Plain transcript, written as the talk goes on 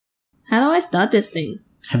How do I start this thing?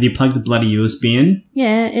 Have you plugged the bloody USB in?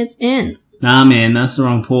 Yeah, it's in. Nah, man, that's the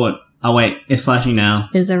wrong port. Oh, wait, it's flashing now.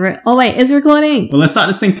 Is it it's recording. Well, let's start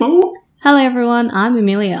this thing, fool. Hello everyone, I'm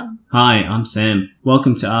Amelia. Hi, I'm Sam.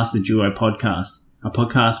 Welcome to Ask the Duo podcast, a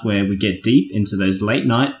podcast where we get deep into those late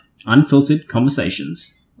night, unfiltered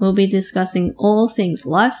conversations. We'll be discussing all things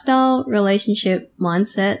lifestyle, relationship,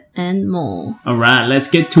 mindset, and more. Alright, let's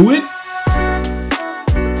get to it.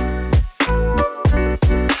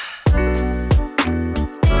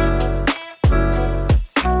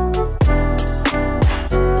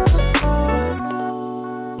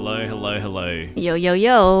 Hello. Yo, yo,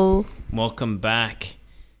 yo. Welcome back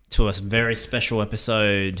to a very special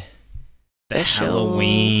episode, the Special.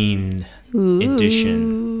 Halloween Ooh.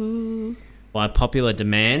 edition. By popular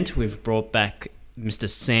demand, we've brought back Mr.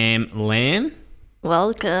 Sam Lamb.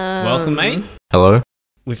 Welcome, mate. Hello.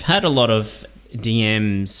 We've had a lot of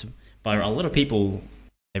DMs by a lot of people.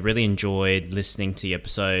 They really enjoyed listening to the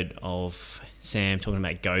episode of Sam talking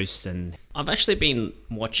about ghosts, and I've actually been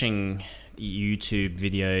watching YouTube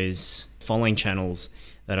videos, following channels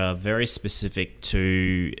that are very specific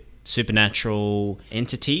to supernatural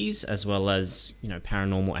entities as well as,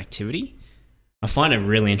 paranormal activity. I find it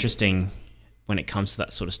really interesting when it comes to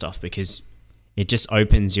that sort of stuff because it just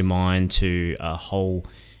opens your mind to a whole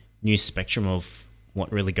new spectrum of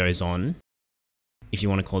what really goes on, if you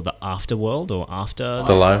want to call it the afterworld or after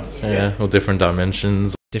The life, yeah, or different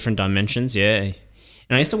dimensions. Different dimensions, yeah. And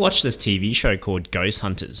I used to watch this TV show called Ghost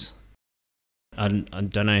Hunters. I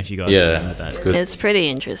don't know if you guys remember that. It's good. It's pretty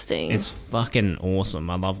interesting. It's fucking awesome.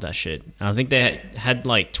 I love that shit. And I think they had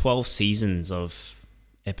like 12 seasons of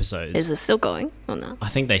episodes. Is it still going or no? I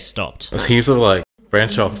think they stopped. There's heaps of like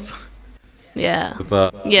branch offs. Yeah.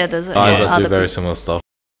 Yeah, There's guys that other do very people. similar stuff.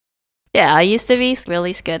 Yeah, I used to be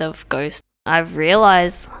really scared of ghosts. I've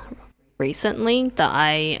realized recently that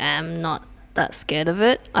I am not that scared of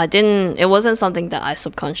it. It wasn't something that I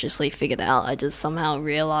subconsciously figured out. I just somehow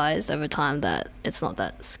realized over time that it's not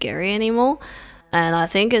that scary anymore. And I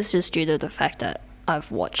think it's just due to the fact that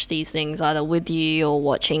I've watched these things either with you or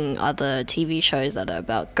watching other TV shows that are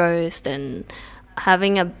about ghosts and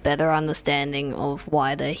having a better understanding of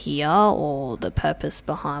why they're here or the purpose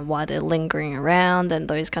behind why they're lingering around, and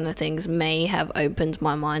those kind of things may have opened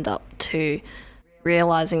my mind up to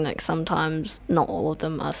realizing that sometimes not all of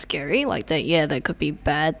them are scary. Like there could be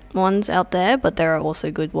bad ones out there, but there are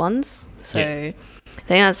also good ones. So I think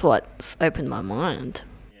that's what's opened my mind.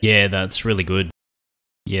 Yeah, that's really good.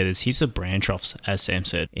 Yeah, there's heaps of branch offs, as Sam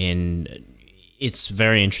said, and it's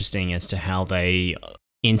very interesting as to how they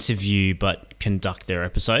interview but conduct their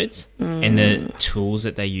episodes and the tools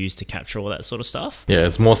that they use to capture all that sort of stuff. Yeah,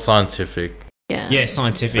 it's more scientific. Yeah,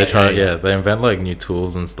 scientific. They try, they invent like new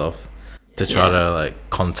tools and stuff to try to like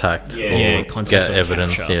contact or get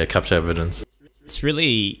evidence. Capture. Capture evidence. It's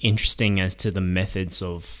really interesting as to the methods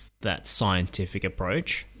of that scientific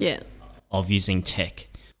approach. Yeah. Of using tech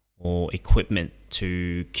or equipment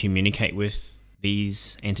to communicate with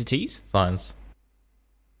these entities. Science.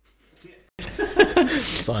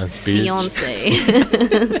 Science speech.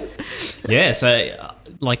 Beyonce. Yeah, so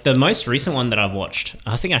like the most recent one that I've watched,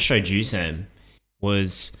 I think I showed you, Sam,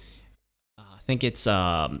 was I think it's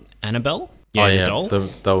Annabelle. Yeah, the doll.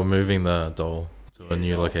 They were moving the doll to a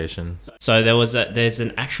new location. So there's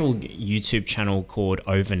an actual YouTube channel called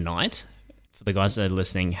Overnight. For the guys that are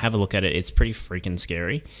listening, have a look at it. It's pretty freaking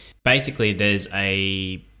scary. Basically, there's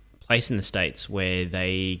a place in the States where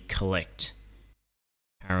they collect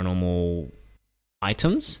paranormal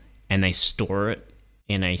items and they store it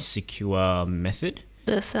in a secure method.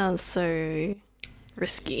 That sounds so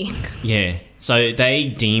risky. Yeah. So they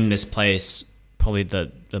deem this place probably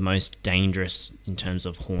the most dangerous in terms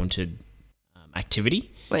of haunted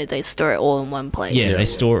activity. Where they store it all in one place. Yeah, they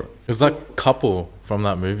store... It was that couple from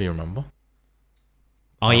that movie, remember?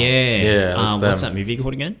 Oh, yeah. Yeah, what's that movie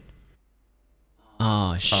called again?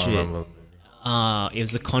 Oh, Can't shit. remember. It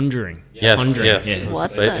was The Conjuring. Yes, Conjuring. yes. Yeah.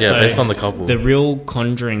 What Yeah, the- based on the couple. The real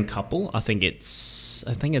Conjuring couple, I think it's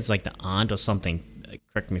like the aunt or something.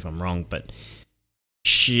 Correct me if I'm wrong, but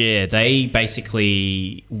yeah, they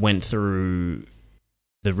basically went through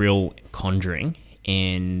the real Conjuring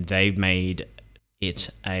and they've made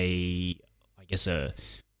it a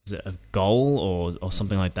goal or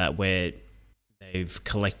something like that, where they've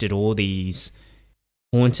collected all these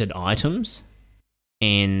haunted items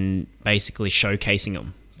and basically showcasing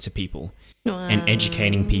them to people and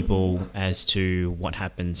educating people as to what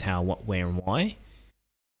happens, how, what, where, and why.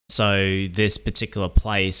 So this particular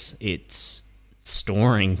place, it's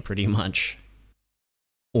storing pretty much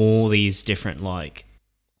all these different like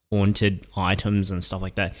haunted items and stuff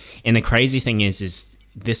like that. And the crazy thing is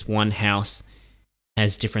this one house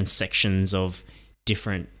has different sections of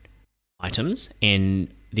different items, and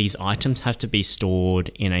these items have to be stored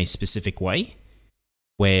in a specific way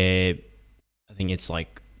where I think it's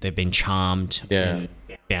like they've been charmed and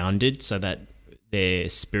bounded so that their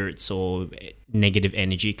spirits or negative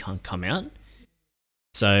energy can't come out.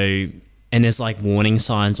 So, and there's like warning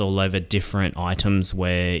signs all over different items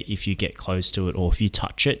where if you get close to it or if you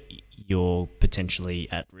touch it, you're potentially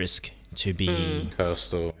at risk to be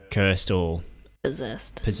cursed or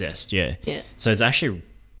possessed. Yeah. So it's actually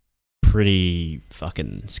pretty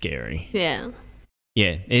fucking scary. Yeah.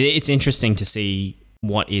 It's interesting to see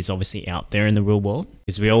what is obviously out there in the real world,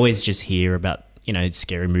 because we always just hear about, you know,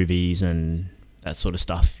 scary movies and that sort of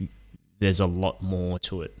stuff. There's a lot more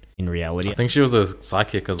to it in reality. I think she was a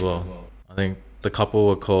psychic as well. I think the couple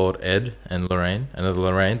were called Ed and Lorraine, and then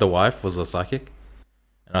Lorraine, the wife, was a psychic.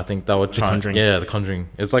 And I think they were trying... The Conjuring. Yeah, The Conjuring.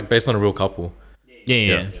 It's like based on a real couple.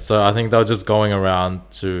 Yeah. So I think they were just going around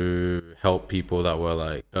to help people that were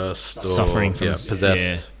like suffering from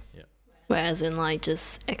possessed. Yeah. Whereas in like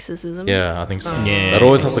just exorcism. Yeah, I think so. Yeah. They'd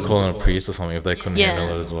always have to call in a priest or something if they couldn't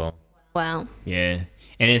handle it as well. Wow. Yeah.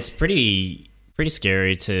 And it's pretty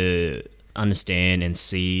scary to understand and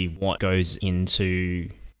see what goes into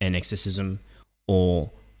an exorcism or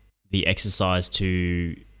the exercise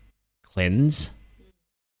to cleanse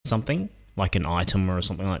something, like an item or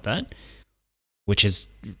something like that, which is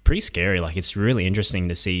pretty scary. Like, it's really interesting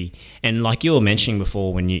to see. And like you were mentioning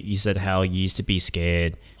before when you said how you used to be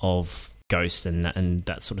scared of ghosts and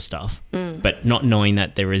that sort of stuff, but not knowing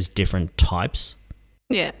that there is different types.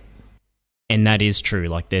 Yeah. And that is true.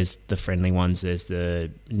 Like, there's the friendly ones, there's the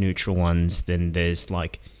neutral ones, then there's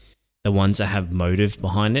like the ones that have motive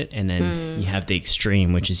behind it, and then you have the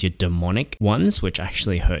extreme, which is your demonic ones, which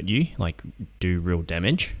actually hurt you, like do real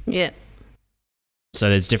damage. Yeah. So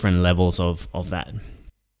there's different levels of that.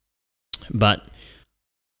 But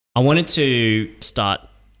I wanted to start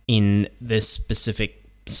in this specific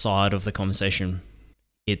side of the conversation.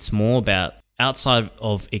 It's more about outside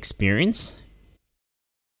of experience.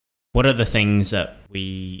 What are the things that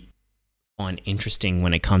we find interesting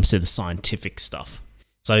when it comes to the scientific stuff?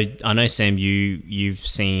 So I know, Sam, you've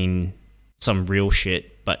seen some real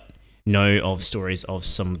shit, but know of stories of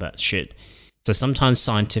some of that shit. So sometimes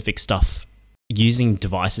scientific stuff, using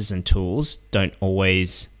devices and tools, don't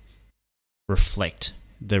always reflect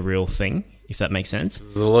the real thing, if that makes sense.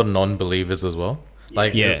 There's a lot of non-believers as well.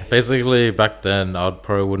 Like, basically back then, I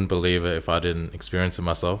probably wouldn't believe it if I didn't experience it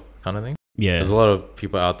myself, kind of thing. Yeah. There's a lot of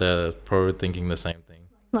people out there probably thinking the same thing.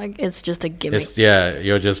 Like, it's just a gimmick.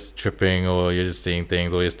 You're just tripping, or you're just seeing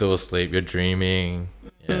things, or you're still asleep, you're dreaming.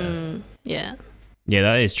 Yeah,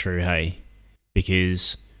 that is true, hey.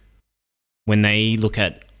 Because when they look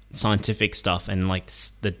at scientific stuff and like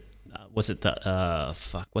the what's that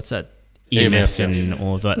EMF and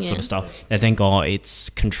all that sort of stuff, they think, it's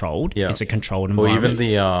controlled. Yeah. It's a controlled environment. Or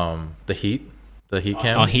even the heat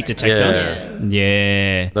cam. Oh, heat detector.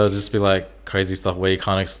 Yeah. They'll just be like crazy stuff where you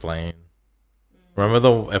can't explain. Remember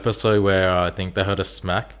the episode where I think they heard a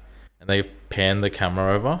smack and they panned the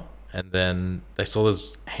camera over and then they saw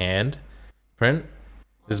this hand print,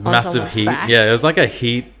 this massive heat. Back. Yeah, it was like a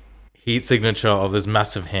heat signature of this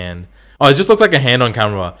massive hand. Oh, it just looked like a hand on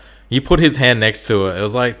camera. You put his hand next to it, it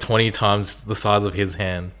was like 20 times the size of his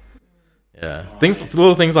hand. Yeah,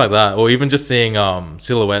 little things like that, or even just seeing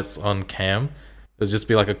silhouettes on cam. It would just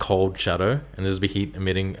be like a cold shadow, and there'd just be heat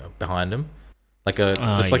emitting behind him, like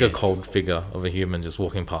a cold figure of a human just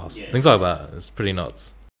walking past. Things like that. It's pretty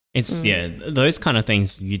nuts. It's those kind of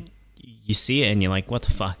things you see it and you're like, what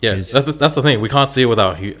the fuck? Yeah, that's the thing. We can't see it with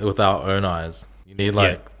our own eyes. You need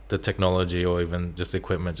the technology or even just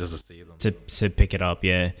equipment just to see them to pick it up.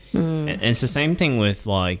 Yeah, and it's the same thing with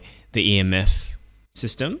like the EMF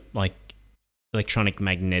system, like electronic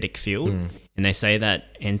magnetic field, and they say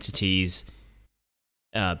that entities,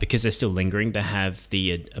 because they're still lingering, they have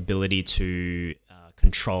the ability to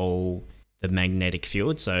control the magnetic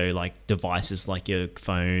field. So like devices like your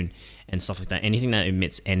phone and stuff like that, anything that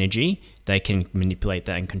emits energy, they can manipulate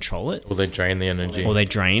that and control it. Or they drain the energy. Or they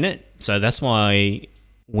drain it. So that's why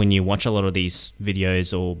when you watch a lot of these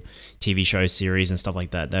videos or TV shows, series and stuff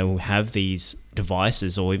like that, they will have these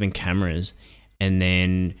devices or even cameras, and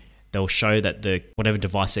then they'll show that whatever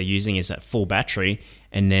device they're using is at full battery,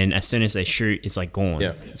 and then as soon as they shoot, it's like gone.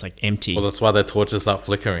 Yeah. It's like empty. Well, that's why their torches start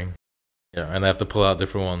flickering. Yeah, and they have to pull out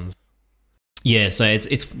different ones. Yeah, so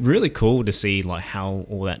it's really cool to see like how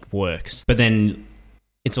all that works. But then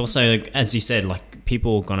it's also, as you said, like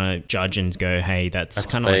people are gonna judge and go, "Hey, that's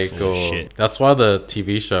kind of like full of shit." That's why the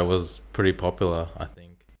TV show was pretty popular, I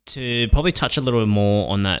think. To probably touch a little bit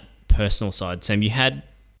more on that personal side, Sam, you had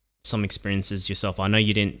some experiences yourself. I know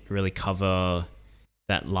you didn't really cover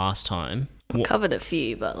that last time. I covered a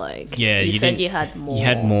few, but like Yeah, you you said didn't- you had more. you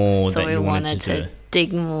had more so that we you wanted wanted to to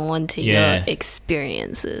dig more into Yeah. your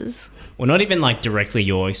experiences, Well, not even like directly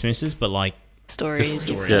your experiences, but like stories.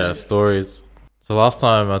 stories. Yeah, stories. So last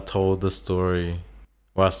time I told the story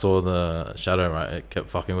where I saw the shadow, right? It kept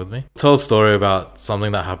fucking with me. Tell a story about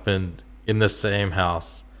something that happened in the same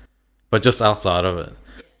house, but just outside of it.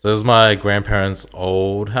 So this is my grandparents'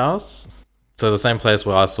 old house. So the same place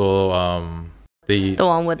where I saw the The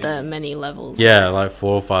one with the many levels. yeah, like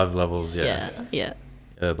 4 or 5 levels. Yeah, yeah.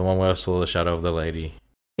 Yeah, the one where I saw the shadow of the lady.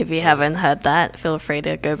 If you haven't heard that, feel free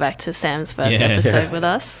to go back to Sam's first Yeah. episode Yeah. with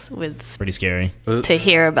us with Pretty scary. to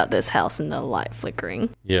hear about this house and the light flickering.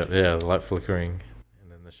 Yeah, the light flickering,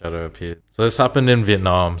 and then the shadow appeared. So this happened in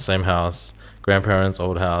Vietnam, same house, grandparents'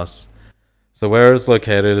 old house. So where it's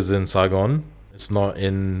located is in Saigon. It's not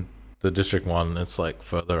in the District 1, it's like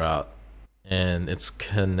further out. And it's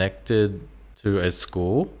connected to a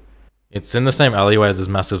school. It's in the same alleyway as this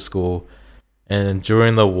massive school. And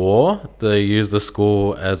during the war, they used the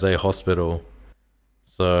school as a hospital.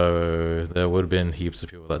 So there would have been heaps of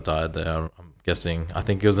people that died there, I'm guessing. I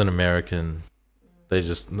think it was an American.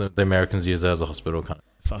 The Americans used it as a hospital kind of.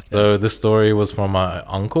 Fuck that. So this story was from my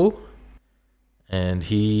uncle. And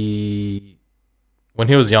when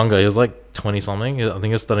he was younger, he was like 20 something. I think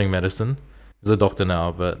he was studying medicine. He's a doctor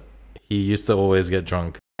now, but he used to always get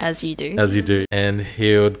drunk, As you do. as you do. And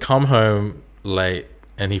he would come home late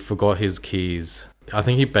and he forgot his keys. I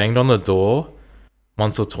think he banged on the door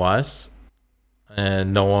once or twice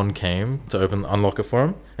and no one came to unlock it for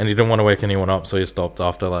him. And he didn't want to wake anyone up, so he stopped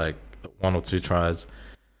after like 1 or 2 tries.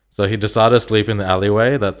 So he decided to sleep in the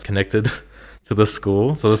alleyway that's connected to the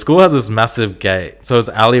school. So the school has this massive gate. So it's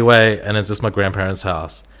alleyway and it's just my grandparents'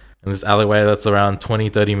 house. And this alleyway that's around 20,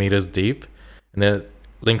 30 meters deep. And it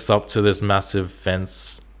links up to this massive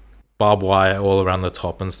fence, barbed wire all around the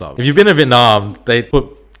top and stuff. If you've been to Vietnam, they put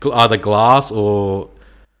either glass or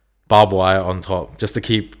barbed wire on top just to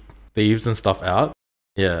keep thieves and stuff out.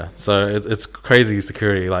 Yeah, so it's crazy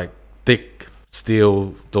security, like thick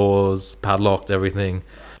steel doors, padlocked, everything.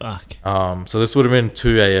 Fuck. So this would have been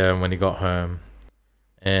 2 a.m. when he got home.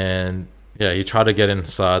 And yeah, he tried to get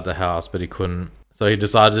inside the house, but he couldn't. So he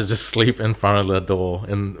decided to just sleep in front of the door,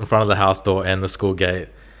 in front of the house door and the school gate.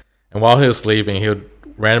 And while he was sleeping, he would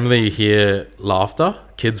randomly hear laughter,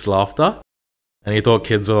 kids' laughter. And he thought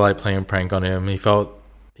kids were like playing a prank on him. He felt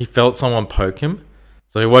someone poke him.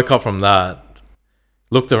 So he woke up from that,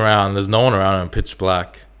 looked around, there's no one around him, pitch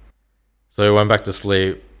black. So he went back to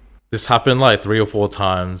sleep. This happened like 3 or 4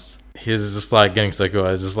 times. He was just like getting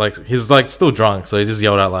psychotic. He's like still drunk, so he just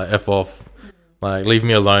yelled out like "F off," like "Leave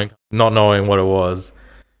me alone," not knowing what it was.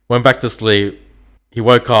 Went back to sleep. He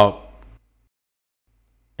woke up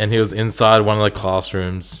and he was inside one of the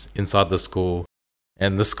classrooms inside the school.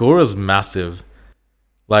 And the school was massive.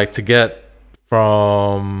 Like to get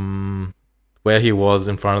from where he was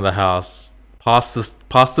in front of the house past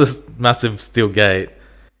this massive steel gate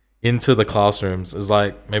into the classrooms is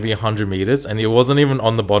like maybe 100 meters, and he wasn't even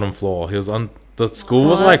on the bottom floor. He was on the school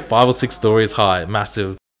was like 5 or 6 stories high,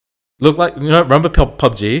 massive. Looked like, remember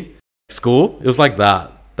PUBG school? It was like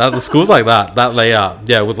that. The school's like that layout.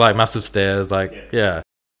 Yeah, with like massive stairs. Like yeah.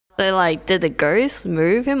 So like, did the ghost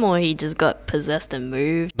move him, or he just got possessed and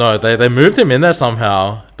moved? No, they moved him in there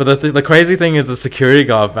somehow. But the crazy thing is the security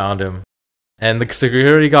guard found him, and the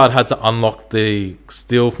security guard had to unlock the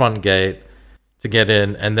steel front gate to get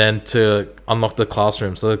in, and then to unlock the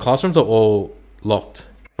classroom. So the classrooms are all locked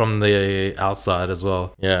from the outside as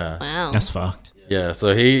well. Yeah. Wow. That's fucked. Yeah,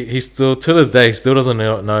 so he still, to this day, still doesn't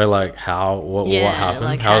know like what happened,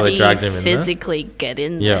 like how they dragged him in there. physically get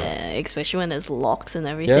in Yeah. there, especially when there's locks and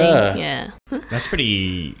everything. Yeah. Yeah. That's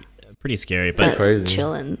pretty scary. But That's crazy.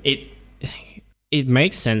 chilling. it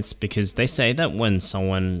makes sense because they say that when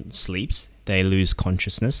someone sleeps, they lose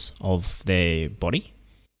consciousness of their body,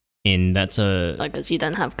 and that's Like, because you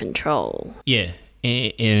don't have control. yeah,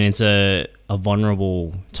 and it's a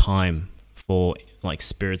vulnerable time for like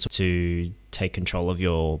spirits to take control of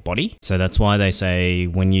your body. So that's why they say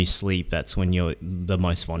when you sleep, that's when you're the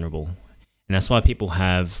most vulnerable, and that's why people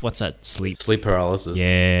have sleep Paralysis.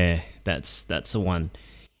 yeah, that's the one.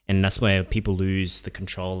 And that's where people lose the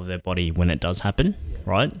control of their body when it does happen,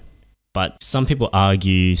 right? But some people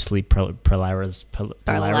argue sleep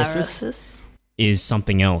paralysis is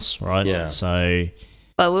something else, right? Yeah. So,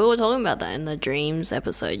 But we were talking about that in the dreams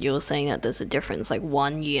episode. You were saying that there's a difference. Like,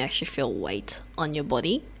 one, you actually feel weight on your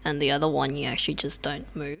body, and the other one, you actually just don't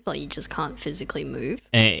move. Like, you just can't physically move.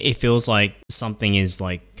 it feels like something is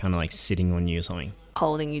like kind of like sitting on you or something.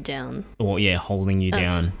 Holding you down. or yeah, holding you That's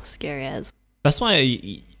down. scary as. That's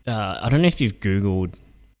why I don't know if you've googled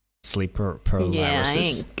sleep Yeah, I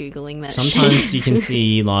paralysis. ain't googling that. Sometimes shit. you can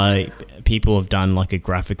see like people have done like a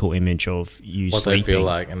graphical image of you What sleeping. they feel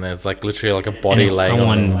like, and there's like literally like a and body it's laying on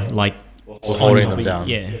someone them, like or holding them someone- down.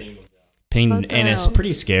 Yeah, Pinning- What the and it's hell?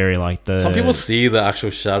 pretty scary. Like the Some people see the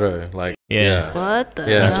actual shadow, like Yeah. What the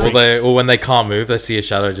yeah. hell? Or when they can't move, they see a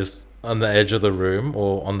shadow just on the edge of the room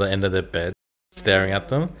or on the end of their bed, staring at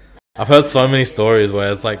them. I've heard so many stories where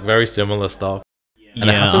it's like very similar stuff, and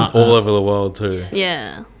it happens all over the world too.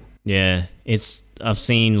 Yeah. Yeah, it's I've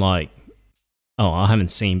seen like I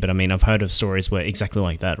haven't seen, but I mean I've heard of stories where exactly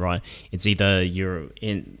like that, right? It's either you're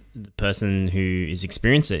in the person who is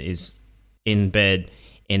experiencing it is in bed,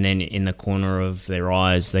 and then in the corner of their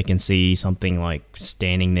eyes they can see something like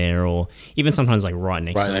standing there, or even sometimes like right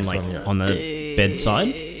next to them, like on the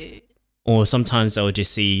bedside. Or sometimes they'll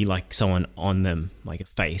just see like someone on them, like a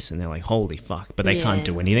face, and they're like, "Holy fuck!" But they can't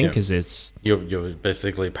do anything because it's You're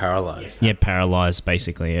basically paralyzed. paralyzed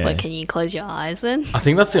basically. Yeah, Wait, can you close your eyes then? I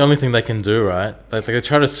think that's the only thing they can do, right? Like they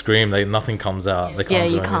try to scream, nothing comes out. They can't Yeah, do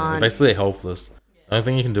you anything. can't. They're basically helpless. The only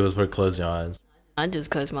thing you can do is probably close your eyes. I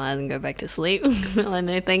just close my eyes and go back to sleep. I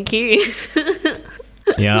know, thank you.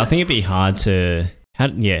 yeah. I think it'd be hard to how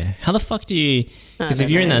the fuck do you? Because if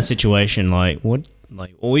don't you're in know. that situation, like what,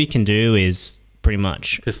 like all you can do is pretty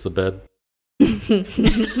much Piss the bed.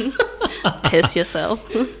 Piss yourself.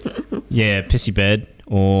 piss your bed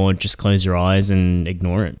or just close your eyes and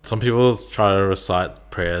ignore it. Some people try to recite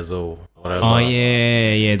prayers or whatever. Oh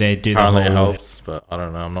yeah, they do. Apparently the it whole, helps, but I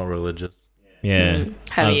don't know. I'm not religious. Yeah.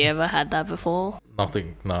 Have Um, you ever had that before?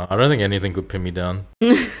 Nothing. No, I don't think anything could pin me down.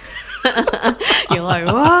 You're like,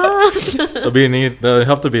 what? There'll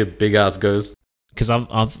have to be a big ass ghost. Because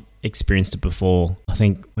I've experienced it before. I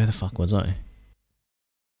think where the fuck was I?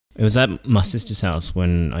 It was at my sister's house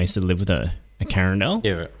when I used to live with her at Carindale.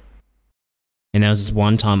 Yeah. And there was this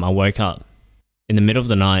one time I woke up in the middle of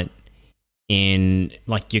the night, and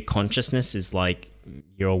like your consciousness is like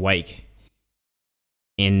you're awake,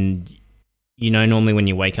 and normally when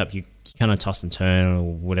you wake up you kind of toss and turn or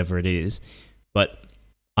whatever it is, but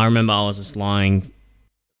I remember I was just lying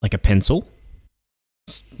like a pencil,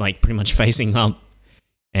 like pretty much facing up,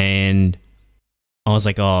 and I was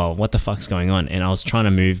like, oh, what the fuck's going on? And I was trying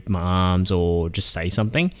to move my arms or just say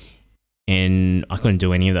something, and I couldn't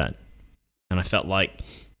do any of that. And I felt like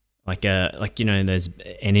there's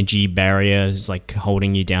energy barriers like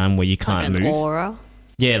holding you down where you can't Like an move. aura.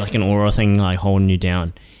 Yeah, like an aura thing like holding you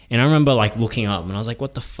down. And I remember like looking up and I was like,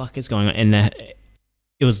 what the fuck is going on? And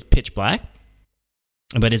it was pitch black,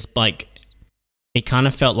 but it's like it kind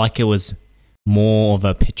of felt like it was more of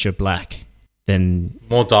a picture black than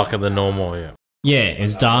More darker than normal, yeah. yeah, it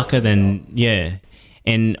was darker than yeah.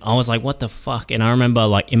 And I was like, what the fuck? And I remember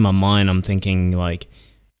like in my mind I'm thinking like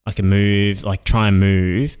I can move, like try and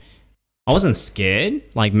move. I wasn't scared.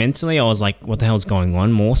 Like mentally I was like, what the hell's going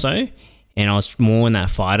on more so? And I was more in that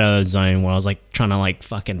fighter zone where I was like trying to like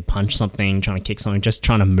fucking punch something, trying to kick something, just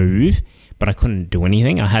trying to move, but I couldn't do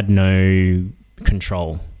anything. I had no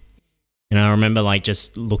control. And I remember like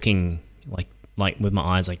just looking like with my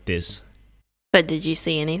eyes like this. But did you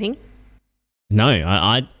see anything? No,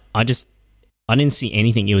 I didn't see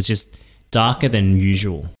anything. It was just darker than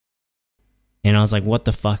usual. And I was like, what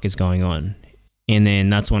the fuck is going on? And then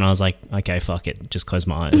that's when I was like, okay, fuck it. Just close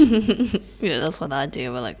my eyes. Yeah, that's what I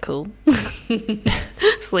do. We're like, cool.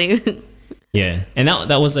 Sleep. Yeah. And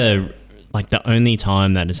that was the only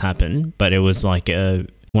time that has happened. But it was like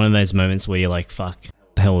one of those moments where you're like, fuck,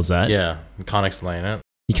 the hell was that? Yeah, you can't explain it.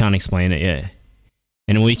 You can't explain it, yeah.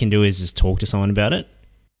 And all you can do is just talk to someone about it.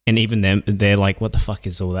 And even them, they're like, what the fuck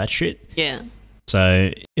is all that shit? Yeah.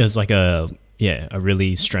 So it was like a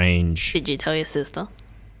really strange... Did you tell your sister?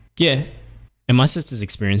 Yeah. And my sister's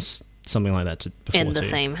experienced something like that before In the too.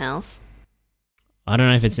 same house? I don't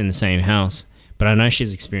know if it's in the same house, but I know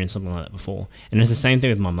she's experienced something like that before. And it's the same thing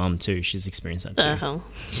with my mum too. She's experienced that too. Uh-huh.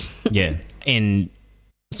 Yeah. And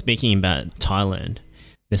speaking about Thailand,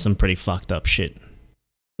 there's some pretty fucked up shit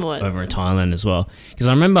What? over in Thailand as well. Because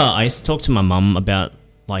I remember I used to talk to my mum about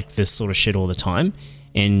like this sort of shit all the time.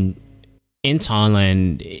 And in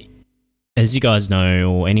Thailand, as you guys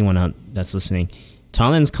know, or anyone out that's listening,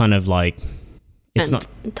 Thailand's kind of like it's And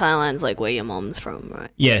not. Thailand's like where your mom's from, right?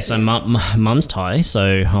 Yeah, so my mum's Thai,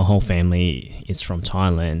 so her whole family is from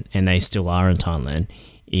Thailand, and they still are in Thailand.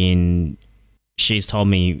 She's told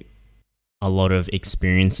me a lot of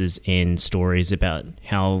experiences and stories about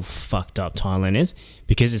how fucked up Thailand is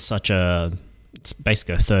because it's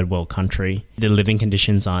basically a third world country. The living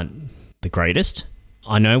conditions aren't the greatest.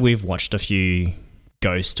 I know we've watched a few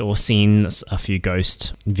ghost or seen a few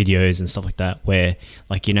ghost videos and stuff like that where,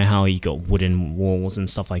 like, you know how you got wooden walls and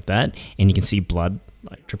stuff like that and you can see blood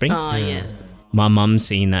like dripping? Oh, yeah. My mum's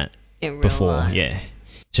seen that In real before, life. yeah.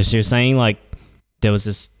 So she was saying, like, there was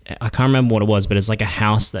this, I can't remember what it was, but it's like a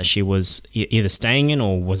house that she was either staying in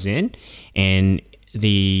or was in, and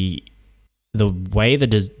the way the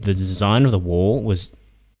design of the wall was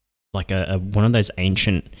like a one of those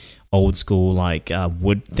ancient old school like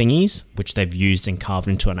wood thingies which they've used and carved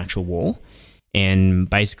into an actual wall, and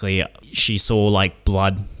basically she saw like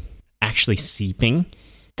blood actually seeping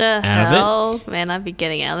The out of it. hell? Man, I'd be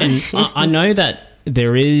getting out of And it. I know that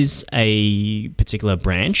there is a particular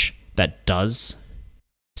branch that does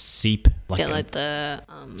seep like, Get like the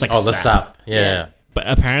it's like Oh, the sap. sap. Yeah. But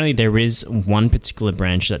apparently there is one particular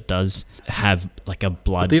branch that does have like a But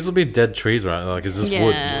blood. these will be dead trees, right? Like, it's just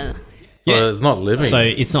wood. yeah. So Yeah. it's not living. So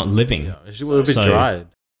it's not living. yeah, it should be So- dried.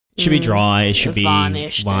 It should be dry. It should be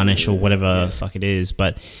Varnished varnish or and- whatever the fuck it is.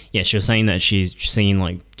 But yeah, she was saying that she's seen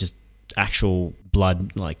like just actual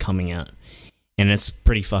blood like coming out, and it's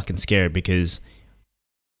pretty fucking scary because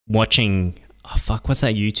watching. Oh, fuck, what's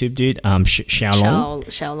that YouTube dude? Xiaolong.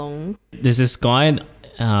 Xiaolong. There's this guy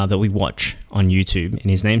that we watch on YouTube,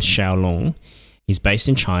 and his name's Xiaolong. He's based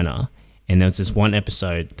in China, and there was this one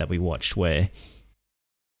episode that we watched where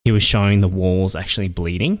he was showing the walls actually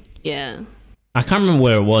bleeding. Yeah. I can't remember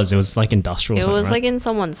where it was. It was like industrial. It something, was right? like in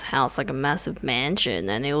someone's house, like a massive mansion,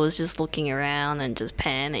 and it was just looking around and just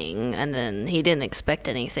panning. And then he didn't expect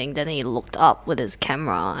anything. Then he looked up with his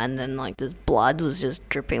camera, and then like this blood was just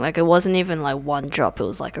dripping. Like it wasn't even like one drop. It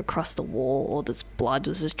was like across the wall. All this blood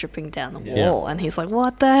was just dripping down the Yeah. wall. And he's like,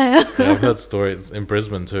 "What the hell?" Yeah, I've heard stories in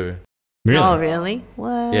Brisbane too. Really? Oh, really?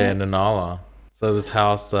 What? Yeah, in Inala. So this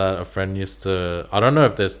house that a friend used to, I don't know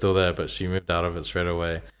if they're still there, but she moved out of it straight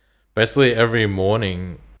away. Basically, every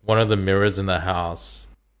morning, one of the mirrors in the house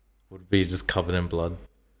would be just covered in blood.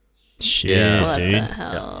 Shit, Yeah. What dude. the Yeah.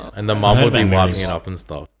 hell? And the I've mum heard would be about wiping mirrors. it up and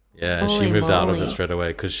stuff. Yeah, and she Holy moved out of moly. it straight away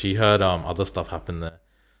because she heard other stuff happen there.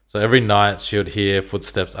 So every night she would hear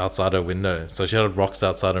footsteps outside her window. So she had rocks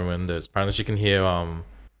outside her windows. Apparently she can hear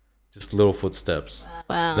just little footsteps.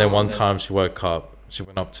 Wow. Then one time she woke up, she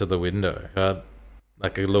went up to the window, heard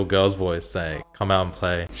like a little girl's voice saying, "Come out and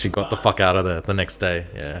play." She got the fuck out of there the next day.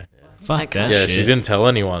 Yeah. Fuck Okay. that Yeah, shit. she didn't tell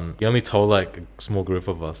anyone. He only told like a small group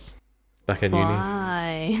of us back in uni.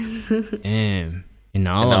 Why? Damn.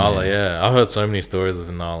 Inala, Inala, yeah. I heard so many stories of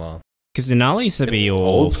Inala. Because Inala used to be It's all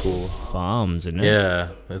old school. farms, isn't it? Yeah,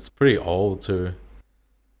 it's pretty old too.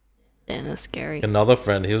 Damn, that's scary. Another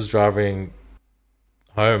friend, he was driving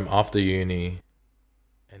home after uni,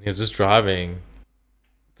 and he was just driving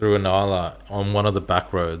through Inala on one of the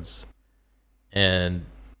back roads, and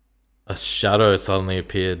a shadow suddenly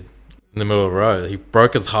appeared in the middle of the road. He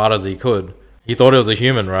broke as hard as he could. He thought it was a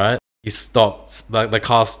human, right? He stopped, like the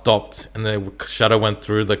car stopped, and the shadow went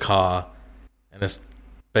through the car, and it's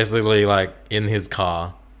basically like in his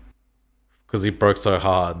car because he broke so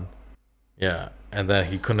hard. Yeah, and then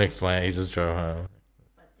he couldn't explain. He just drove home.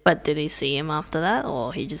 But did he see him after that,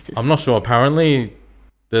 or he just? I'm not sure. Apparently,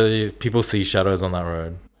 the people see shadows on that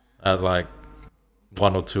road at like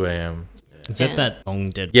 1 or 2 a.m. Is that Yeah. that long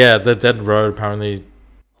dead? Yeah, the dead road apparently.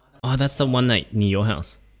 Oh, that's the one that near your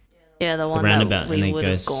house. Yeah, the one roundabout, that and we it would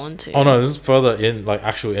have goes- gone to. Oh no, this is further in, like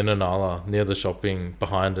actual in Inala, near the shopping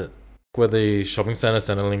behind it, where the shopping center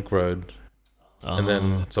Centrelink Road, and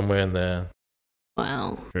then somewhere in there.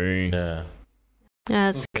 Wow, True. Yeah,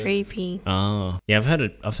 that's creepy. Oh, yeah.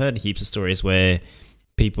 I've heard heaps of stories where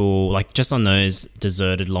people, like, just on those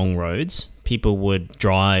deserted long roads, people would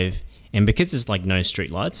drive, and because there's like no street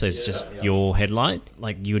lights, so it's just your headlight.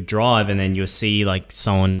 Like, you would drive, and then you'll see like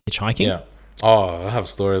someone hitchhiking. yeah. Oh, I have a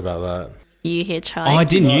story about that. You hitchhike? Oh,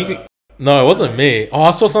 didn't you? No, it wasn't me. Oh,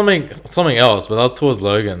 I saw something else, but that was towards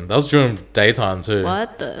Logan. That was during daytime too.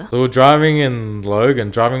 What the? So we're driving in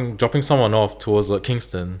Logan, dropping someone off towards like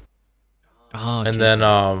Kingston. Oh, And then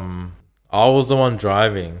I was the one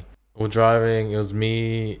driving. We're driving, it was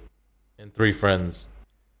me and 3 friends.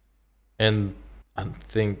 And I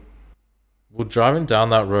think we're driving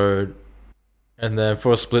down that road, and then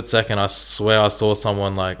for a split second I swear I saw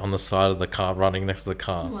someone like on the side of the car running next to the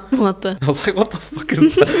car. What the? I was like, what the fuck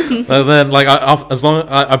is that? And then like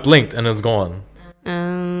I blinked and it was gone.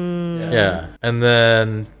 Yeah. And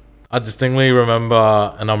then I distinctly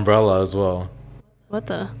remember an umbrella as well. What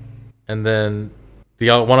the? And then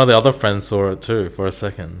one of the other friends saw it too for a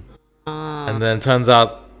second. And then turns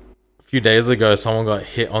out a few days ago someone got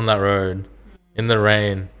hit on that road in the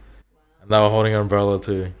rain, and they were holding an umbrella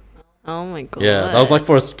too. Oh my god. Yeah, that was like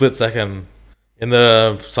for a split second. In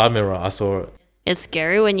the side mirror I saw it. It's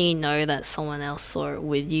scary when you know that someone else saw it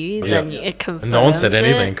with you. Yeah. Then it confirms And no one said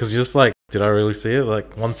anything it. because you're just like, did I really see it?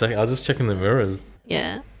 Like 1 second, I was just checking the mirrors.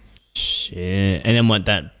 Yeah. Shit. And then what?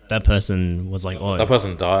 That person was like, oh, That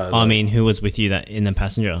person died. I mean, who was with you that in the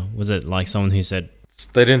passenger? Was it like someone who said,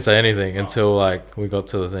 They didn't say anything until like we got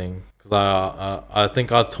to the thing. Because I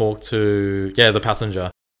think I talked to the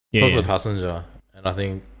passenger. yeah, Talked yeah. to the passenger, and I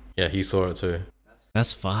think he saw it too.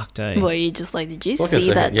 That's fucked, eh? Were you just like, did you Like I see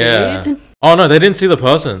said, that yeah. dude? Oh no, they didn't see the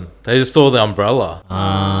person. They just saw the umbrella.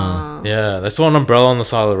 Ah, Yeah, they saw an umbrella on the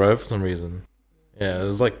side of the road for some reason. Yeah, it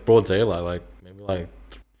was like broad daylight, like maybe like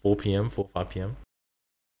 4 p.m., 5 p.m.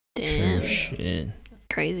 Damn. shit.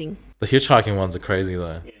 Crazy. The hitchhiking ones are crazy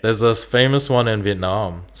though. There's this famous one in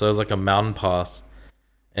Vietnam. So it's like a mountain pass,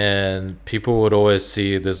 and people would always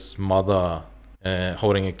see this mother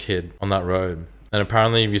holding a kid on that road. And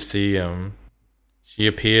apparently, if you see she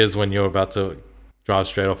appears when you're about to drive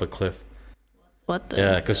straight off a cliff. What the?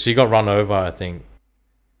 Yeah, because she got run over, I think,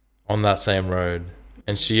 on that same road,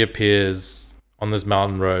 and she appears on this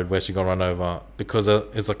mountain road where she got run over because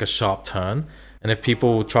it's like a sharp turn. And if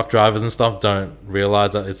people, truck drivers and stuff, don't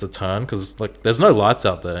realize that it's a turn, because like there's no lights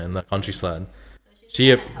out there in the countryside. She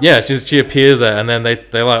appears there, and then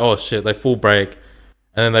they're like, oh shit, they full brake,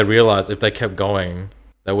 and then they realize if they kept going,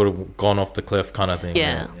 they would have gone off the cliff, kind of thing.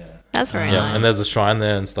 Yeah. That's very Yeah, nice. and there's a shrine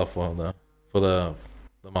there and stuff for the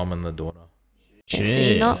mum and the daughter. Yeah, Shit.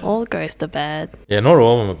 see, not all ghosts are bad. Yeah, not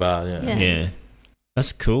all of them are bad. Yeah. Yeah. Yeah,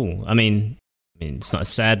 that's cool. I mean, it's not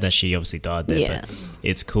sad that she obviously died there, Yeah. but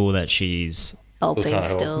it's cool that she's Helping trying to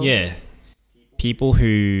help. still. yeah. People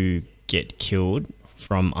who get killed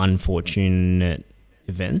from unfortunate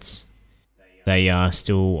events, they are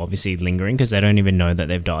still obviously lingering because they don't even know that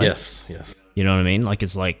they've died. Yes. You know what I mean? Like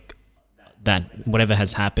it's like that. Whatever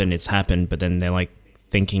has happened, it's happened. But then they're like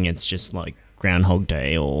thinking it's just like Groundhog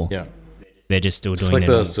Day, or Yeah. they're just still Just doing like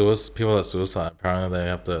their the people that suicide. Apparently, they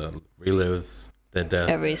have to relive their death.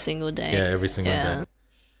 Every single day. Yeah, every single Yeah. day.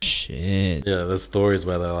 shit. Yeah, there's stories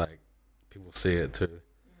where they're like, people see it too.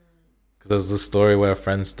 Because there's a story where a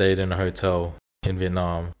friend stayed in a hotel in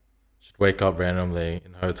Vietnam. She'd wake up randomly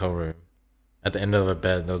in a hotel room. At the end of her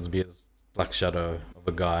bed, there would be a black shadow of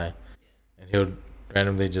a guy, and he would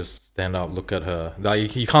randomly just stand up, look at her.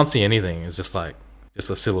 Like you can't see anything. It's just like just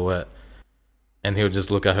a silhouette, and he would just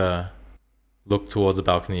look at her, look towards the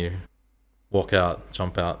balcony, walk out,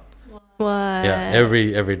 jump out. What? Yeah,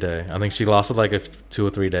 every day. I think she lasted like 2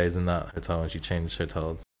 or 3 days in that hotel, and she changed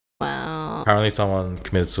hotels. Wow. Apparently, someone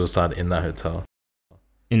committed suicide in that hotel,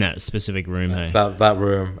 In that specific room, hey. that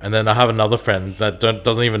room. And then I have another friend that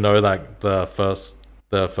doesn't even know like the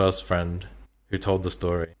first friend who told the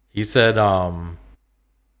story. He said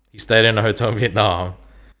he stayed in a hotel in Vietnam,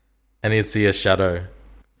 and he'd see a shadow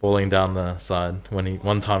falling down the side when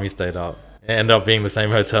one time he stayed up. It ended up being the same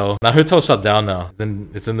hotel. That hotel shut down now.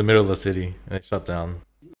 It's in the middle of the city, and it shut down.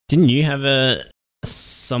 Didn't you have a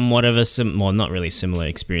somewhat of a well, not really similar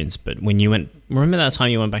experience, but when you remember that time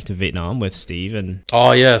you went back to Vietnam with Steve and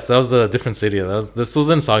Oh yes, that was a different city. This was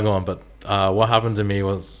in Saigon, but what happened to me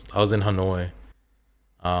was I was in Hanoi.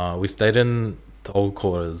 We stayed in the old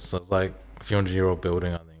quarters. So it was like a few 100-year-old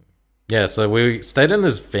building, I think. Yeah, so we stayed in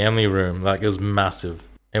this family room, like it was massive,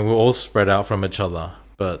 and we were all spread out from each other.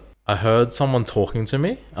 But I heard someone talking to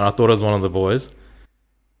me, and I thought it was one of the boys.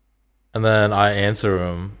 And then I answer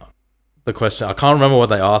them the question. I can't remember what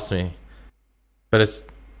they asked me, but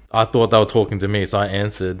I thought they were talking to me, so I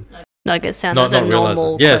answered. Like it sounded Not a realizing.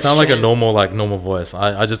 normal Yeah, it sounded like a question. normal voice.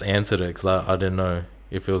 I just answered it because I didn't know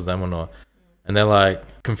if it was them or not. And they're like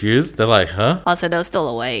confused. They're like, huh? Oh, so they were still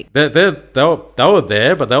awake. They were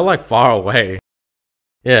there, but they were like far away.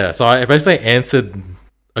 Yeah, so I basically answered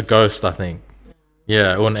a ghost, I think.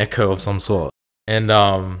 Yeah, or an echo of some sort. And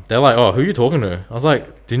they're like, oh, who are you talking to? I was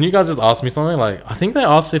like, didn't you guys just ask me something? Like, I think they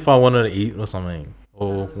asked if I wanted to eat or something,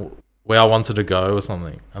 or where I wanted to go or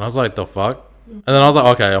something. And I was like, the fuck? And then I was like,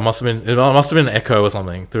 okay, it must have been an echo or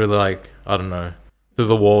something through the, like, I don't know, through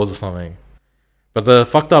the walls or something. But the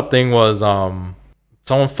fucked up thing was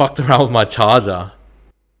someone fucked around with my charger.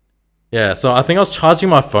 Yeah, so I think I was charging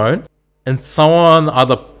my phone, and someone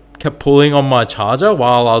either kept pulling on my charger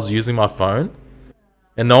while I was using my phone,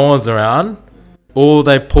 and no one was around, or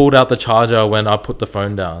they pulled out the charger when I put the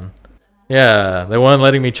phone down. Yeah, they weren't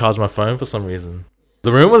letting me charge my phone for some reason.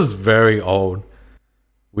 The room was very old.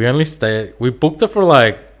 We booked it for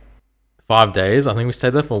like 5 days. I think we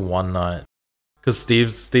stayed there for 1 night. Because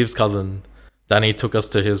Steve's cousin, Danny, took us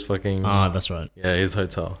to his fucking, that's right. yeah, his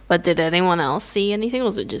hotel. But did anyone else see anything, or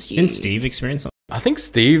was it just you? Didn't Steve experience that? I think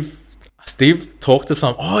Steve talked to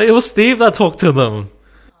some. Oh, it was Steve that talked to them.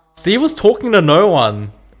 Steve was talking to no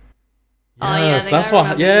one. Oh, yeah, I Yes, think I that's what.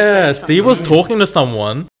 remember you Yeah, saying Steve was something. talking to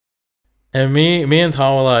someone, and me and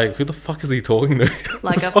Tom were like, "Who the fuck is he talking to?"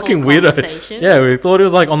 Like This a full fucking weirdo. conversation? Yeah, we thought he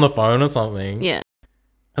was like on the phone or something. Yeah.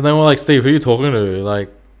 And then we're like, "Steve, who are you talking to?" Like,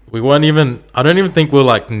 we weren't even. I don't even think we are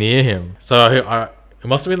like near him. So it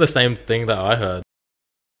must have been the same thing that I heard.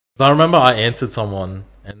 So I remember I answered someone,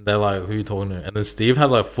 and they're like, "Who are you talking to?" And then Steve had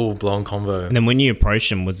like full blown convo. And then when you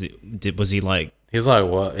approached him, was he like He's like,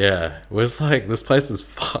 "What?" Yeah, it was like, "This place is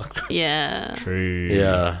fucked." Yeah. true?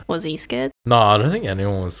 Yeah. Was he scared? No, I don't think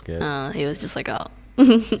anyone was scared. He was just like, oh,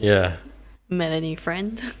 Yeah. met a new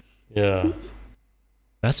friend. Yeah.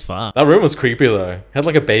 That's fucked. That room was creepy though. Had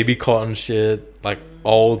like a baby cot and shit, like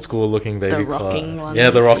old school looking The baby rocking cot. ones. Yeah,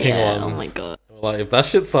 the rocking Yeah, ones. Oh my god. Like if that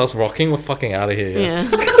shit starts rocking, we're fucking out of here. Yeah.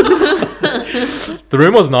 The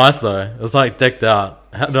room was nice though. It was like decked out.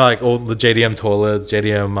 Had like all the JDM toilets,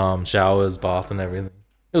 JDM showers, bath, and everything.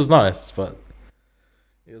 It was nice, but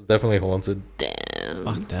it was definitely haunted. Damn.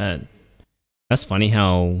 Fuck that. That's funny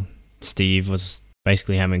how Steve was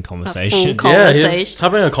basically having full conversation. Yeah, he's Conversation.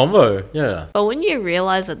 having a convo. Yeah, But when you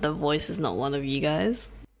realize that the voice is not one of you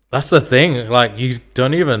guys, that's the thing. Like you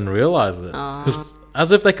don't even realize it, because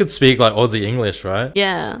as if they could speak like Aussie English, right?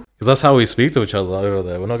 yeah, Because that's how we speak to each other over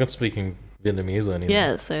there. We're not gonna speak in Vietnamese or anything.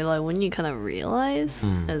 yeah. So like when you kind of realize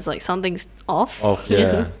Hmm. it's like something's off. Oh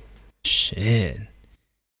yeah. Shit.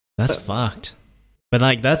 That's fucked. But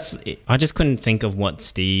like I just couldn't think of what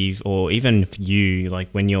Steve or even if you like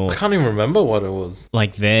when I you're can't even remember what it was.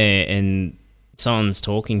 like there and someone's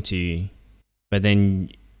talking to you, but then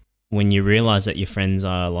when you realize that your friends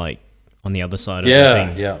are like on the other side of the Yeah,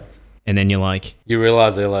 thing, yeah. and then you're like, You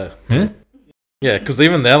realize they're like, huh? yeah, because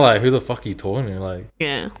even they're like, who the fuck are you talking to? Like,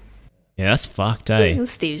 Yeah. Yeah, that's fucked, eh? And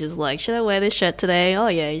Steve's just like, should I wear this shirt today? Oh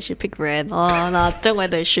yeah, you should pick red. Oh no, don't wear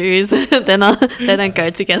those shoes. They don't go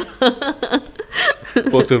together.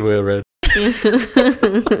 what's should wear red?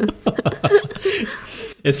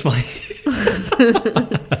 It's funny.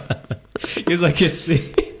 He's like, it's.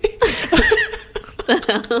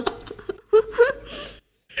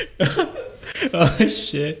 Oh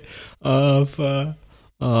shit! Oh fuck!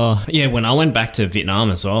 Oh yeah. When I went back to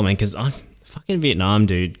Vietnam as well, man, because I'm fucking Vietnam,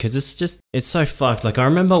 dude. Because it's so fucked. Like I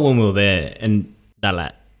remember when we were there in Đà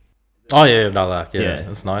Lạt. Oh yeah, no, like yeah, Yeah.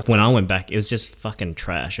 it's nice. When I went back, it was just fucking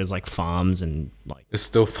trash. It was like farms and like. It's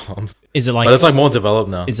still farms, Is it like? but it's like more developed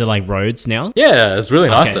now. Is it like roads now? Yeah, it's really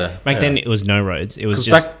nice Okay. there. Back yeah. then, it was no roads. It was 'Cause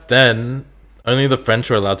just back then, only the French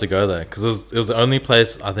were allowed to go there because it was the only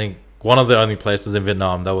place, I think, one of the only places in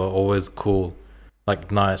Vietnam that were always cool,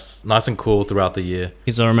 like nice and cool throughout the year.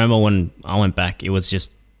 because I remember when I went back, it was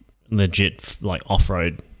just legit like off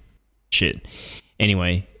road shit.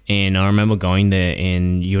 Anyway, and I remember going there,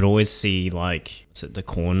 and you'd always see like what's it, the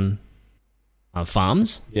corn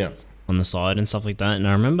farms Yeah, on the side and stuff like that. And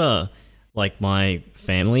I remember like my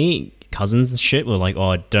family, cousins and shit were like,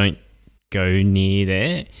 "Oh, don't go near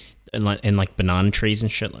there," and like banana trees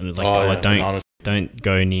and shit. And it was like, "Oh, yeah, don't." banana- Don't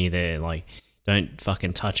go near there, like don't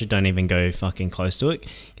fucking touch it, don't even go fucking close to it,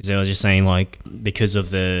 because they were just saying like because of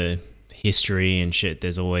the history and shit,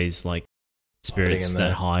 there's always like spirits in that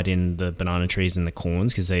there. hide in the banana trees and the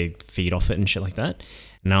corns because they feed off it and shit like that.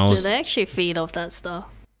 And I Do was they actually feed off that stuff?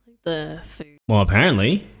 Like the food. well,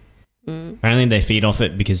 apparently they feed off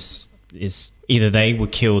it because it's either they were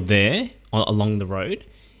killed there along the road,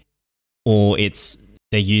 or it's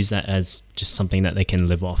they use that as just something that they can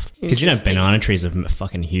live off. Because Interesting. banana trees are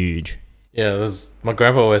fucking huge. yeah. My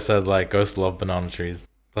grandpa always said like ghosts love banana trees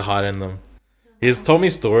to hide in them. He's told me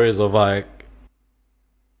stories of like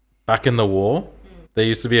back in the war, there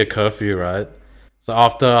used to be a curfew, right? So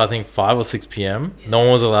after I think 5 or 6 p.m., no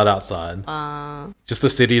one was allowed outside. Just the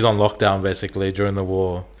city's on lockdown basically during the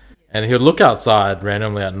war. And he would look outside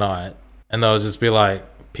randomly at night, and there would just be like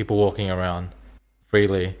people walking around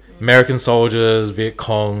freely. American soldiers, Viet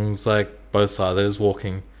Congs, like both sides, they're just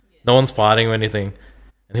walking. No one's fighting or anything.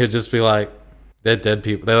 And he'd just be like, they're dead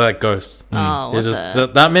people. They're like ghosts. Oh, It's what just the-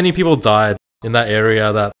 that many people died in that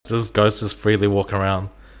area that just ghosts just freely walk around.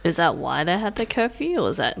 Is that why they had the curfew, or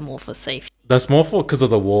is that more for safety? That's more for because of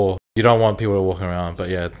the war. You don't want people to walk around, but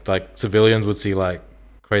yeah, like civilians would see like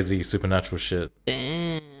crazy supernatural shit.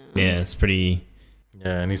 Damn. Yeah, it's pretty.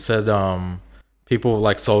 Yeah, and he said people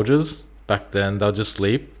like soldiers back then, they'll just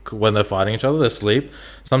sleep when they're fighting each other. They sleep.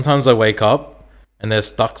 Sometimes they wake up and they're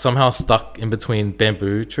somehow stuck in between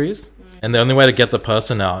bamboo trees. And the only way to get the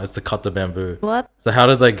person out is to cut the bamboo. What? So how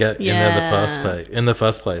did they get in there in the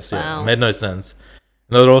first place? Yeah, Wow. it made no sense.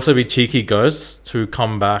 And there would also be cheeky ghosts who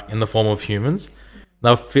come back in the form of humans.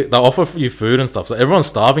 They'll offer you food and stuff. So everyone's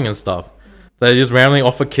starving and stuff. They just randomly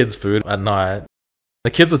offer kids food at night.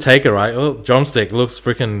 The kids would take it, right? Oh, drumstick looks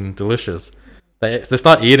freaking delicious. They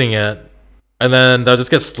start eating it, and then they'll just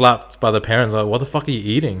get slapped by the parents. Like, what the fuck are you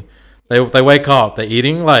eating? They wake up, they're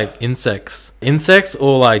eating like insects,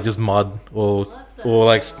 or like just mud, or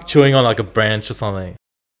like chewing on like a branch or something.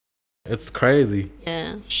 It's crazy.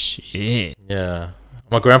 Yeah. Shit. Yeah,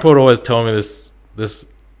 my grandpa would always tell me this.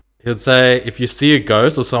 He'd say, if you see a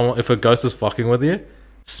ghost or someone, if a ghost is fucking with you,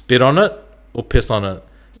 spit on it or piss on it.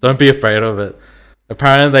 Don't be afraid of it.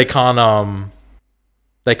 Apparently,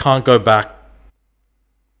 they can't go back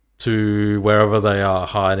to wherever they are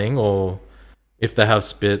hiding, or if they have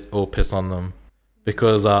spit or piss on them,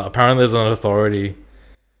 because apparently there's an authority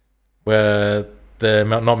where they're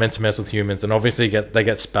not meant to mess with humans, and obviously they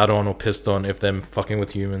get spat on or pissed on if they're fucking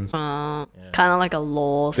with humans. Kind of like a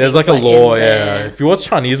law. There's like a law, yeah. If you watch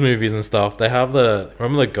Chinese movies and stuff, they have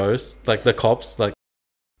remember the ghosts, like the cops, like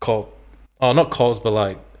not cops, but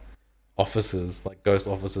like officers, like ghost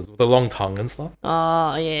officers with a long tongue and stuff.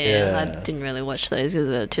 Oh yeah. I didn't really watch those because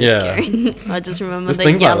they're too Yeah. scary. I just remember There's the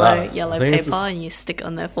things like that. yellow I think it's paper just- and you stick it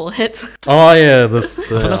on their foreheads. Oh yeah, I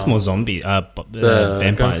thought that's more zombie. the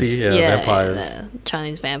Vampires. vampires. The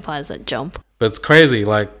Chinese vampires that jump. But it's crazy,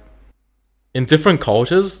 like in different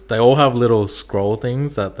cultures, they all have little scroll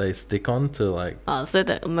things that they stick on to like Oh, so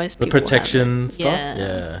that most the people have protection it. stuff.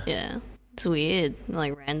 Yeah. Yeah. It's weird,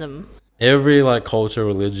 like random. Every like culture,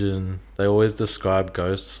 religion, they always describe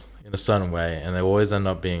ghosts in a certain way, and they always end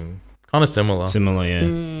up being kind of similar. Similar, yeah.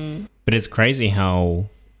 Mm. But it's crazy how,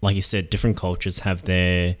 like you said, different cultures have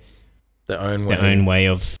their Their own way,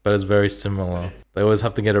 of but it's very similar. They always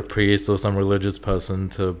have to get a priest or some religious person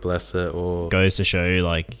to bless it, or goes to show,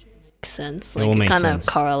 like, Makes sense. It Like all it makes kind sense.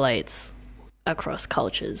 of correlates across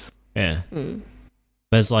cultures. yeah. Mm.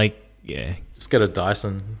 But it's like, yeah, just get a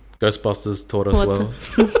Dyson. Ghostbusters taught us What well.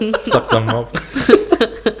 Suck them up.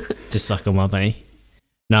 to suck them up, eh?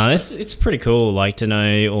 No, it's pretty cool, like, to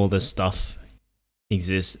know all this stuff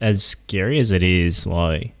exists. As scary as it is,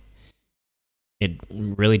 like, it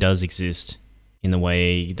really does exist in the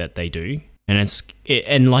way that they do. And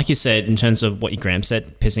and like you said, in terms of what your Gram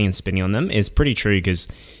said, pissing and spitting on them, it's pretty true, because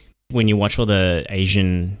when you watch all the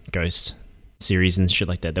Asian ghost series and shit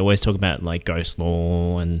like that, they always talk about like ghost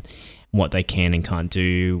law and what they can and can't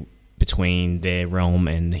do between their realm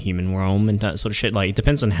and the human realm and that sort of shit. Like, it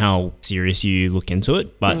depends on how serious you look into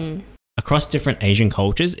it, but across different Asian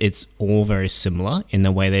cultures, it's all very similar in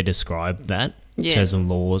the way they describe that in terms of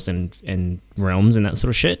laws and realms and that sort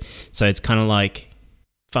of shit. So it's kind of like,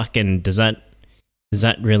 fucking, does that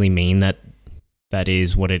really mean that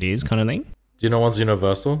is what it is, kind of thing? Do you know what's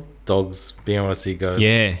universal? Dogs being able to see ghosts.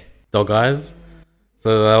 Yeah. Dog eyes.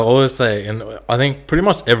 So they'll always say, and I think pretty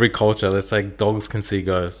much every culture, they say dogs can see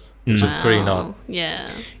ghosts, which is pretty Wow. nuts. Yeah.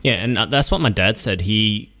 Yeah, and that's what my dad said.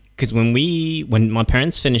 Because when my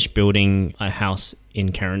parents finished building a house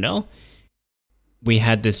in Carindale, we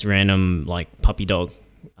had this random like puppy dog.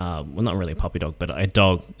 Well, not really a puppy dog, but a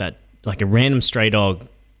dog that, like, a random stray dog,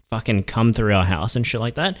 fucking come through our house and shit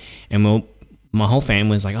like that. And my whole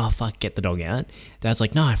family was like, "Oh fuck, get the dog out." Dad's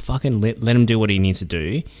like, "No, fucking let him do what he needs to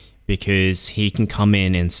do." Because he can come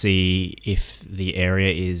in and see if the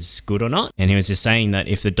area is good or not. And he was just saying that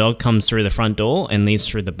if the dog comes through the front door and leaves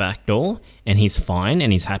through the back door and he's fine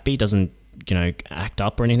and he's happy, doesn't, act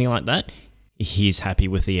up or anything like that, he's happy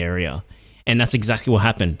with the area. And that's exactly what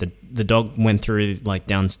happened. The dog went through, like,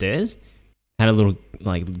 downstairs, had a little,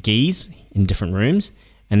 like, geese in different rooms,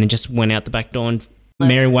 and then just went out the back door and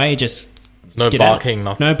merry way, just No skid out. barking,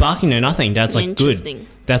 nothing. No barking, no nothing. Dad's like, good. Interesting.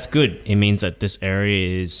 That's good. It means that this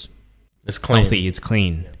area is It's clean. healthy, it's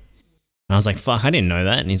clean. And I was like, fuck, I didn't know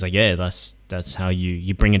that. And he's like, yeah, that's how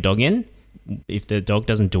you bring a dog in. If the dog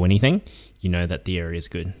doesn't do anything, you know that the area is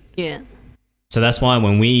good. Yeah. So that's why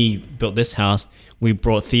when we built this house, we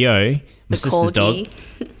brought Theo, my The sister's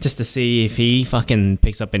corgi. dog, just to see if he fucking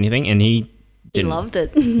picks up anything, and he He didn't. loved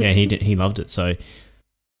it. Yeah, he did. He loved it. So,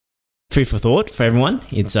 food for thought for everyone.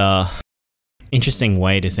 It's a interesting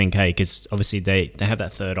way to think, hey, because obviously they have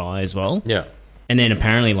that third eye as well. Yeah. And then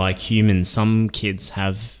apparently, like humans, some kids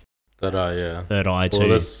have That yeah. third eye too. Well,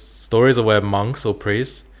 there's stories of where monks or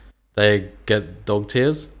priests, they get dog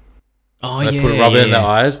tears. Oh They yeah, rub it in yeah. their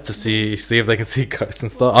eyes to see if they can see ghosts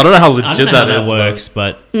and stuff. I don't know how I legit don't know how that that is. works,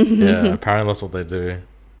 but But yeah, apparently that's what they do.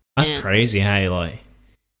 that's Yeah. crazy. Hey, like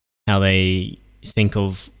how they think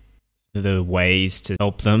of the ways to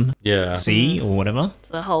help them Yeah. see or whatever.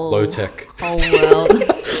 It's a whole Low tech. whole world.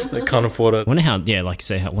 They can't afford I it. wonder how. Yeah, like you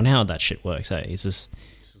say, I wonder how that shit works. Hey, is this?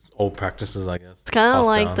 Old practices, I guess. It's kind of Passed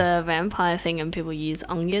like down. the vampire thing, and people use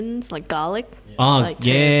onions like garlic. Oh Like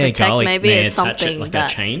to yeah, protect, garlic. maybe They it's attach it something like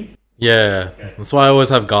that- a chain. Yeah, that's why I always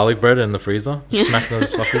have garlic bread in the freezer. Smack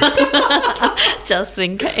those fuckers. Just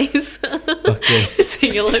in case. Okay.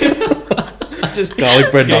 See you later. Just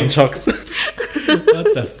garlic bread nunchucks.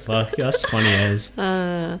 What the fuck? That's funny as.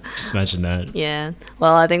 Just imagine that. Yeah.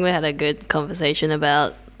 Well, I think we had a good conversation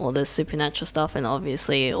about all this supernatural stuff, and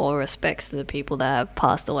obviously all respects to the people that have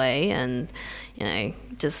passed away, and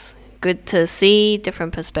just good to see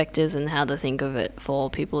different perspectives and how to think of it for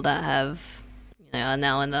people that have are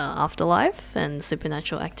now in the afterlife and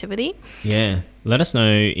supernatural activity. Yeah. Let us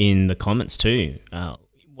know in the comments too.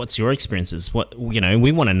 What's your experiences? What we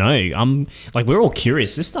want to know. We're all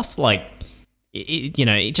curious. This stuff,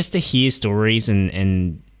 just to hear stories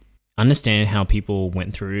and understand how people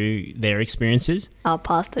went through their experiences. I'll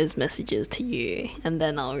pass those messages to you, and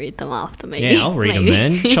then I'll read them after. Maybe. Yeah, I'll read them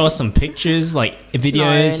then. Show us some pictures,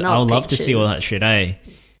 videos. No, I not would love to see all pictures. that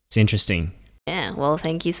shit. It's interesting. Yeah. Well,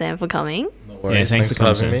 thank you, Sam, for coming. No worries. Thanks for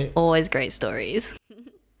having coming, me. Always great stories.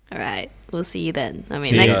 All right. We'll see you then.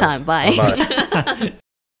 See you Next guys. time. Bye. Bye-bye.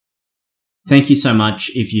 Thank you so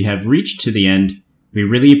much if you have reached to the end. We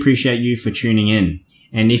really appreciate you for tuning in.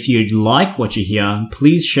 And if you'd like what you hear,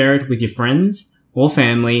 please share it with your friends or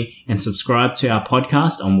family and subscribe to our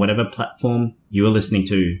podcast on whatever platform you are listening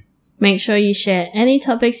to. Make sure you share any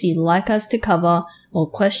topics you'd like us to cover or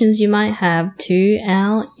questions you might have to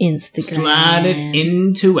our Instagram. Slide it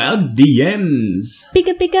into our DMs.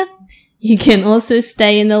 Bigger. You can also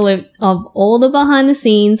stay in the loop of all the behind the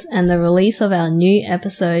scenes and the release of our new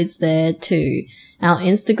episodes there too. Our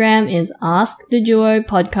Instagram is Ask the Duo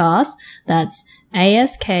Podcast. That's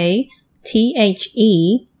AskTheDuoPodcast.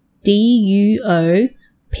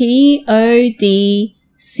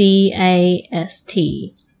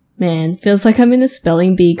 Man, feels like I'm in a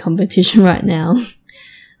spelling bee competition right now.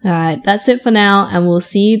 Alright, that's it for now, and we'll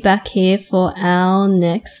see you back here for our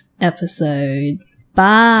next episode.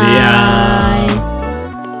 Bye! See ya!